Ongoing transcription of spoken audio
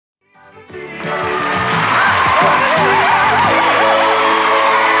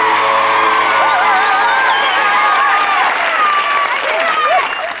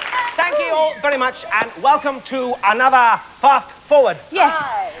much, and welcome to another Fast Forward. Yes.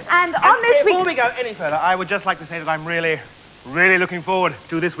 Hi. And on this week... Before we go any further, I would just like to say that I'm really looking forward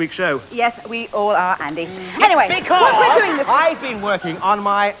to this week's show. Yes, we all are, Andy. Anyway, because what we're doing this week... I've been working on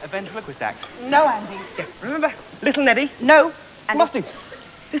my ventriloquist act. No, Andy. Yes, remember Little Neddy? No, Andy. Must do.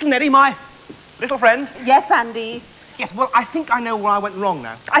 Little Neddy, my little friend. Yes, Andy. Yes, well, I think I know where I went wrong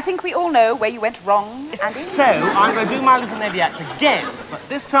now. I think we all know where you went wrong, Andy. So, I'm going to do my Little Neddy act again, but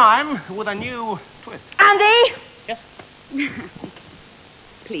this time with a new twist. Andy! Yes?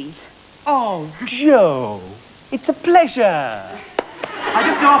 Please. Oh, Joe, it's a pleasure. I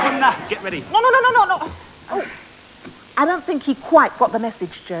just go off and get ready. No. Oh, I don't think he quite got the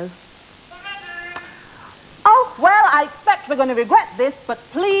message, Joe. Oh, well, I expect we're going to regret this, but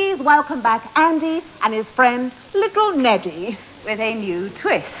please welcome back Andy and his friend, Little Neddy, with a new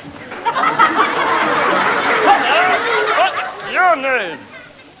twist. What's your name?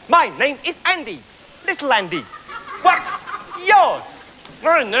 My name is Andy. Little Andy. What's yours?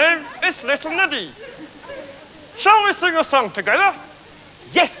 My name is Little Neddy. Shall we sing a song together?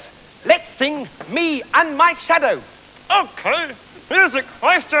 Yes, let's sing Me and My Shadow. Okay. Music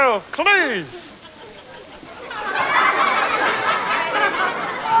maestro, please.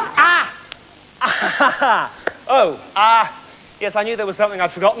 Yes, I knew there was something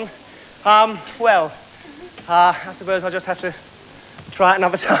I'd forgotten. I suppose I'll just have to try it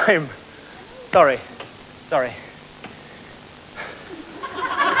another time. Sorry.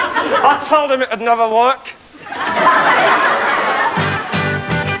 I told him it'd never work.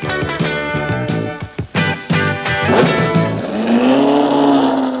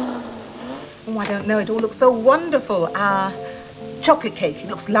 Oh, I don't know. It all looks so wonderful. Chocolate cake. It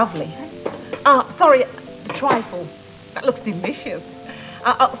looks lovely. Sorry, the trifle. That looks delicious.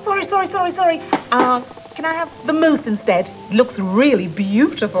 Sorry. Can I have the mousse instead? It looks really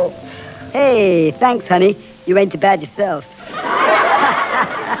beautiful. Hey, thanks, honey. You ain't too bad yourself.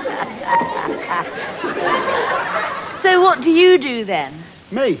 So what do you do then?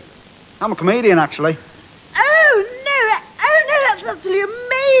 Me? I'm a comedian, actually. Oh, no, that's absolutely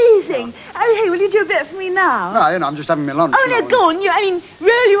amazing. Oh, hey, will you do a bit for me now? No, I'm just having my lunch. Oh, no, go on.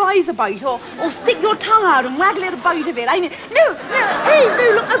 Roll your eyes about or stick your tongue out and waggle it about a bit. No,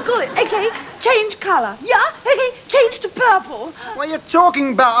 look, I've got it. Okay, change colour. Yeah? Okay, change to purple. What are you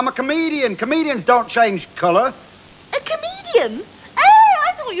talking about? I'm a comedian. Comedians don't change colour. A comedian? Oh,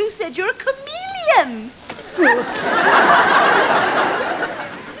 I thought you said you're a chameleon.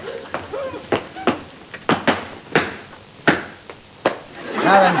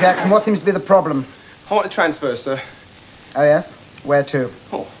 Now then, Jackson, what seems to be the problem? I want to transfer, sir. Oh, yes? Where to?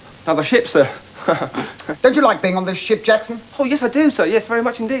 Oh, another ship, sir. Don't you like being on this ship, Jackson? Oh, yes, I do, sir. Yes, very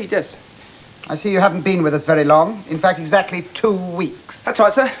much indeed, yes. I see you haven't been with us very long. In fact, exactly 2 weeks. That's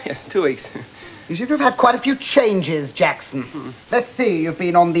right, sir. Yes, 2 weeks. You seem to have had quite a few changes, Jackson. Let's see, you've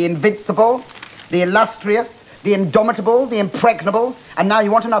been on the Invincible, the Illustrious, the Indomitable, the Impregnable, and now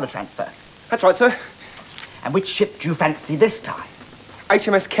you want another transfer. That's right, sir. And which ship do you fancy this time?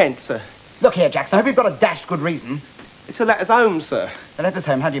 HMS Kent, sir. Look here, Jackson, I hope you've got a dash good reason. It's a letters home, sir. The letters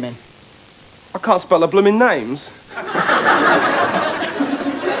home, how do you mean? I can't spell the blooming names.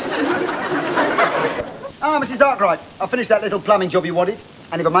 Mrs. Arkwright, I finished that little plumbing job you wanted.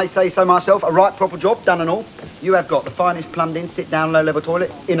 And if I may say so myself, a right proper job, done and all. You have got the finest plumbed-in, sit-down, low-level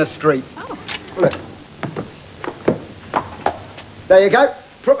toilet in a street. Oh. Look. There you go.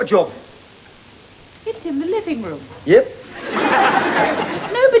 Proper job. It's in the living room. Yep.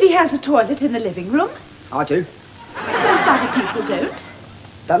 Nobody has a toilet in the living room. I do. Most other people don't.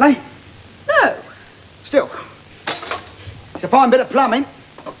 Don't they? No. Still. It's a fine bit of plumbing.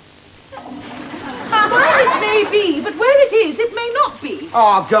 Well, it may be, but where it is, it may not be.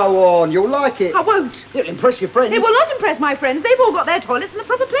 Oh, go on. You'll like it. I won't. It'll impress your friends. It will not impress my friends. They've all got their toilets in the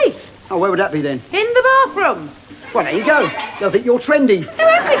proper place. Oh, where would that be then? In the bathroom. Well, there you go. They'll think you're trendy. They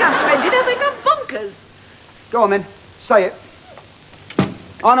won't think I'm trendy. They'll think I'm bonkers. Go on, then. Say it.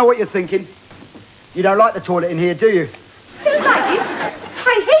 I know what you're thinking. You don't like the toilet in here, do you? Don't like it?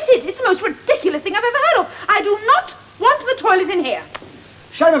 I hate it. It's the most ridiculous thing I've ever heard of. I do not want the toilet in here.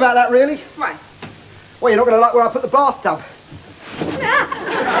 Shame about that, really. Why? Well, you're not going to like where I put the bathtub. Nah.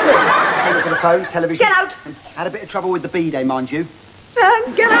 Have a look at the phone, television. Get out. Had a bit of trouble with the bidet, mind you.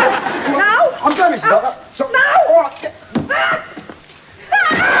 Get out. Now. I'm going, Mrs. Doctor. So, now. All right.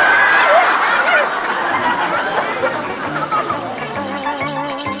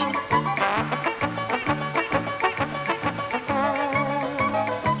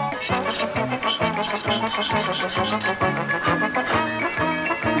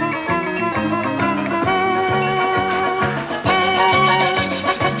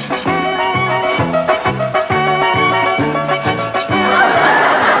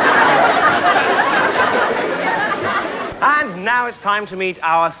 it's time to meet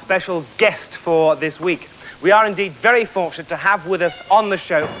our special guest for this week. We are indeed very fortunate to have with us on the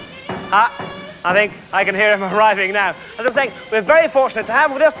show... I think I can hear him arriving now. As I'm saying, we're very fortunate to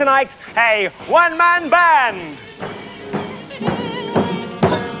have with us tonight a one-man band.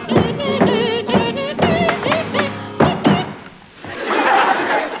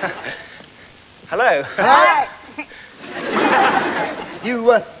 Hello. Hi.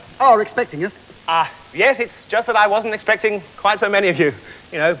 You are expecting us? Yes, it's just that I wasn't expecting quite so many of you.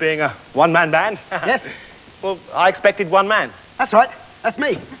 You know, being a one-man band. Yes. Well, I expected one man. That's right. That's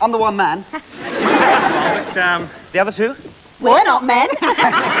me. I'm the one man. But the other two? We're not men. No.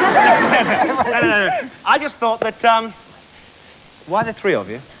 I just thought that, why the three of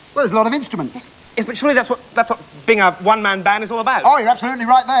you? Well, there's a lot of instruments. Yes, but surely that's what being a one-man band is all about. Oh, you're absolutely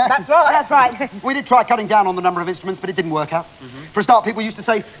right there. That's right. That's right. We did try cutting down on the number of instruments, but it didn't work out. For a start, people used to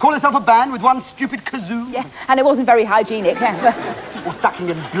say, call yourself a band with one stupid kazoo. Yeah, and it wasn't very hygienic. Or sucking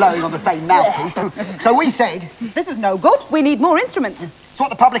and blowing on the same mouthpiece. So we said... This is no good. We need more instruments. It's what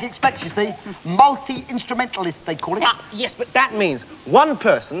the public expects, you see. Multi-instrumentalist, they call it. Yes, but that means one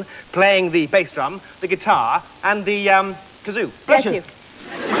person playing the bass drum, the guitar, and the kazoo. Bless you.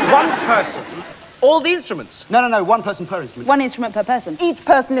 One person, all the instruments. No, one person per instrument. One instrument per person. Each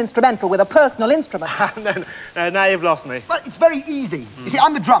person instrumental with a personal instrument. No, now you've lost me. Well, it's very easy. You see,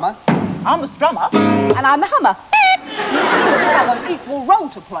 I'm the drummer. I'm the strummer. And I'm the hummer. We have an equal role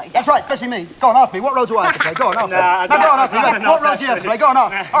to play. That's right, especially me. Go on, ask me. What role do I have to play? Go on, ask me. No, Go on, ask me. no, What role do you have to play? Go on,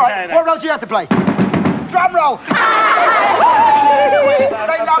 ask. All right, no. what role do you have to play? Drum roll. They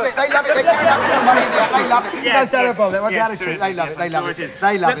love it. They love it. They're giving up the money in the act. They love it. Yes, That's terrible. yes, They love it. They love it.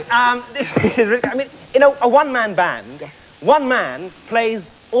 They love it. They love it. This is really, I mean, you know, a one-man band, one man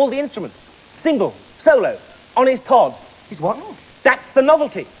plays all the instruments, single, solo, on his Todd. He's what? That's the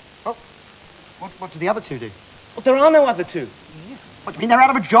novelty. What do the other two do? But there are no other two. What, do you mean they're out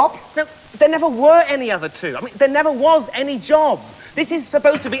of a job? No, there never were any other two. I mean, there never was any job. This is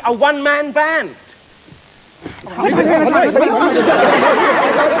supposed to be a one-man band. Couldn't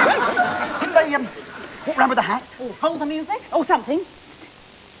they walk around with a hat? Or hold the music. Or something.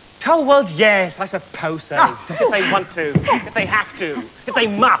 Oh, well, yes, I suppose so. If they want to, if they have to, if they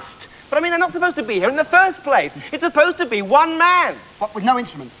must. But, I mean, they're not supposed to be here in the first place. It's supposed to be one man. What, with no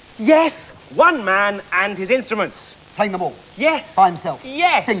instruments? Yes, one man and his instruments. Playing them all? Yes. By himself?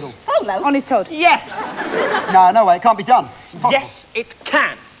 Yes. Single? Solo. On his Todd. Yes. No way, it can't be done. It's impossible. Yes, it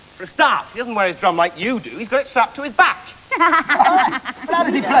can. For a start, he doesn't wear his drum like you do. He's got it strapped to his back. But how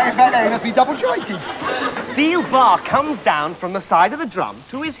does he play it back there? He must be double jointed. The steel bar comes down from the side of the drum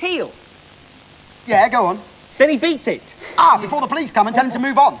to his heel. Yeah, go on. Then he beats it. Before the police come and tell him to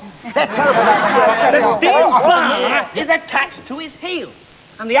move on. They're terrible. The steel bar is attached to his heel.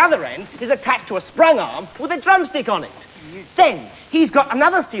 And the other end is attached to a sprung arm with a drumstick on it. Then he's got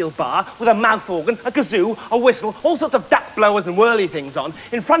another steel bar with a mouth organ, a kazoo, a whistle, all sorts of duck blowers and whirly things on,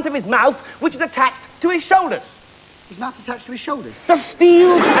 in front of his mouth, which is attached to his shoulders. His mouth's attached to his shoulders. The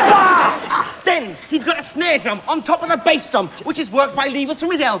steel bar! Then he's got a snare drum on top of the bass drum, which is worked by levers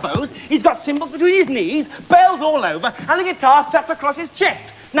from his elbows. He's got cymbals between his knees, bells all over, and the guitar strapped across his chest.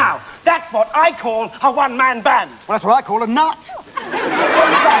 Now, that's what I call a one-man band. Well, that's what I call a nut.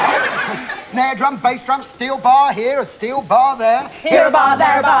 Snare drum, bass drum, steel bar here, a steel bar there. Here a bar,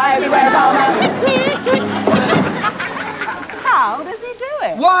 there a bar, everywhere a bar. How does he do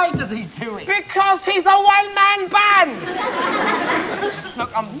it? Why does he do it? Because he's a one-man band!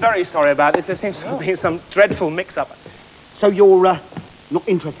 Look, I'm very sorry about this. There seems to have been some dreadful mix-up. So you're not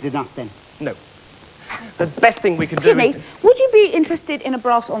interested in us then? No. The best thing we can do Excuse me, would you be interested in a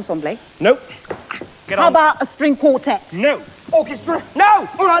brass ensemble? Nope. Get on. How about a string quartet? No. Orchestra? No!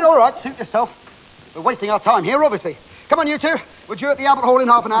 All right, suit yourself. We're wasting our time here, obviously. Come on, you two. We're due at the Albert Hall in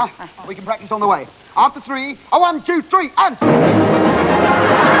half an hour. We can practice on the way. After three, 1, 2, 3, and...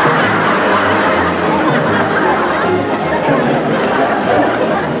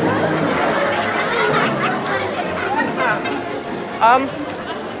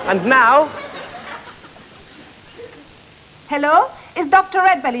 And now... Hello? Is Dr.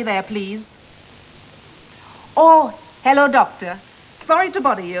 Redbelly there, please? Oh, hello, Doctor. Sorry to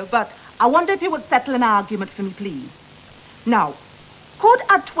bother you, but I wonder if you would settle an argument for me, please. Now, could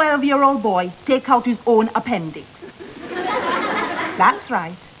a 12-year-old boy take out his own appendix? That's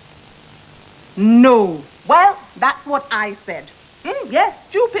right. No. Well, that's what I said. Yes,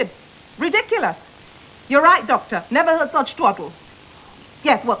 stupid. Ridiculous. You're right, Doctor. Never heard such twaddle.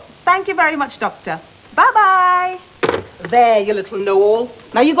 Yes, well, thank you very much, Doctor. Bye-bye. There, you little know-all.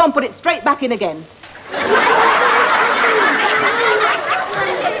 Now you go and put it straight back in again.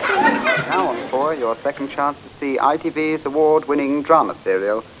 Now, boy, your second chance to see ITV's award-winning drama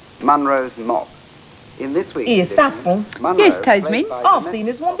serial, Monro's Mob. In this week's Here's edition, Saffron. Monro, Yes, Tasman. played by I've domestic seen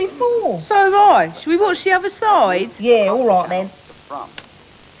this one before. So have I. Shall we watch the other side? Yeah, all right then. to France.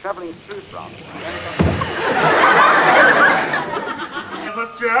 Travelling through France. I was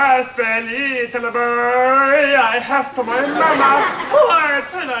just a little boy. I asked my mama,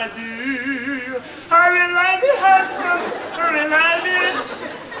 what will I do? Will I be handsome? Will I be rich?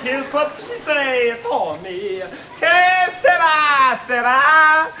 Here's what she said for me. Que sera,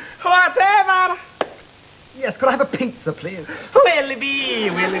 sera, whatever. Yes, could I have a pizza, please? Will be,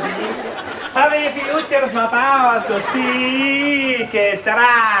 will be. Have a future about to see. Que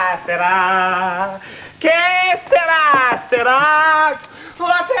sera, sera. Que sera, sera.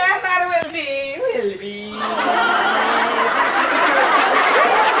 Whatever will be, will be.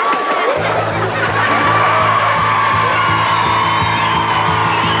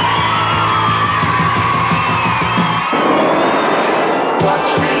 Watch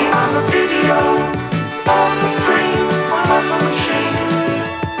me on the video, on the screen, on the machine.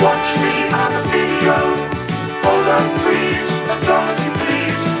 Watch me on the video, hold on please, as long as you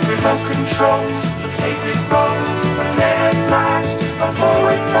please. Remote controls, the tape it rolls, and then at last, a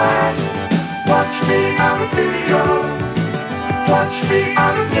forward pass. Watch me on the video, watch me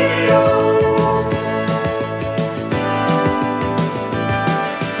on the video.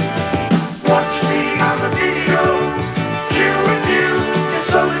 Watch me on the video, you and you,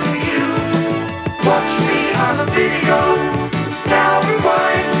 it's only you. Watch me on the video, now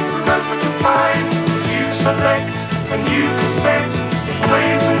rewind, who knows what you'll find. You select, and you consent, it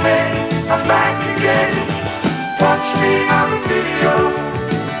plays and then I'm back again. Watch me on the video,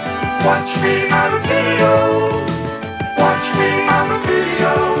 watch me on the video.